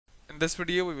this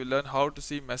video we will learn how to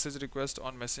see message request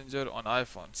on Messenger on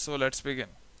iPhone. So let's begin.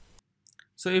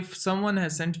 So if someone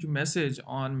has sent you message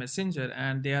on Messenger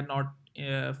and they are not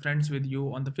friends with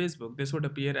you on the Facebook, this would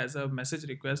appear as a message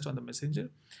request on the Messenger,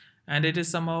 and it is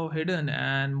somehow hidden,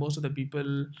 and most of the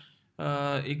people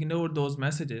ignore those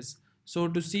messages. So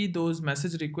to see those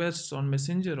message requests on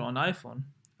Messenger on iPhone,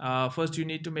 first you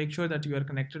need to make sure that you are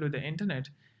connected with the internet.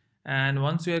 And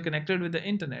once you are connected with the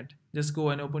internet, just go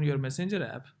and open your Messenger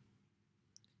app.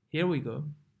 Here we go.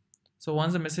 So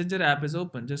once the Messenger app is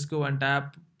open, just go and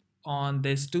tap on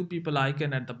this two people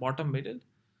icon at the bottom middle.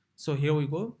 So here we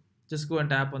go. Just go and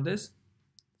tap on this.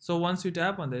 So once you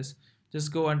tap on this,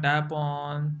 just go and tap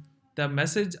on the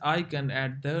message icon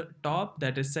at the top,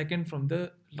 that is second from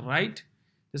the right.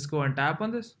 Just go and tap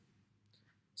on this.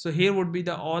 So here would be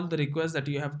the all the requests that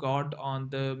you have got on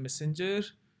the Messenger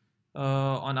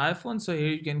on iPhone. So here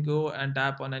you can go and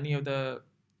tap on any of the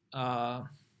uh,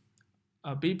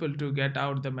 people to get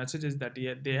out the messages that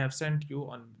they have sent you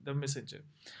on the Messenger.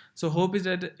 So hope is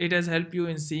that it has helped you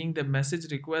in seeing the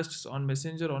message requests on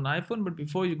Messenger on iPhone. But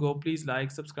before you go, please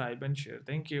like, subscribe and share.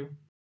 Thank you.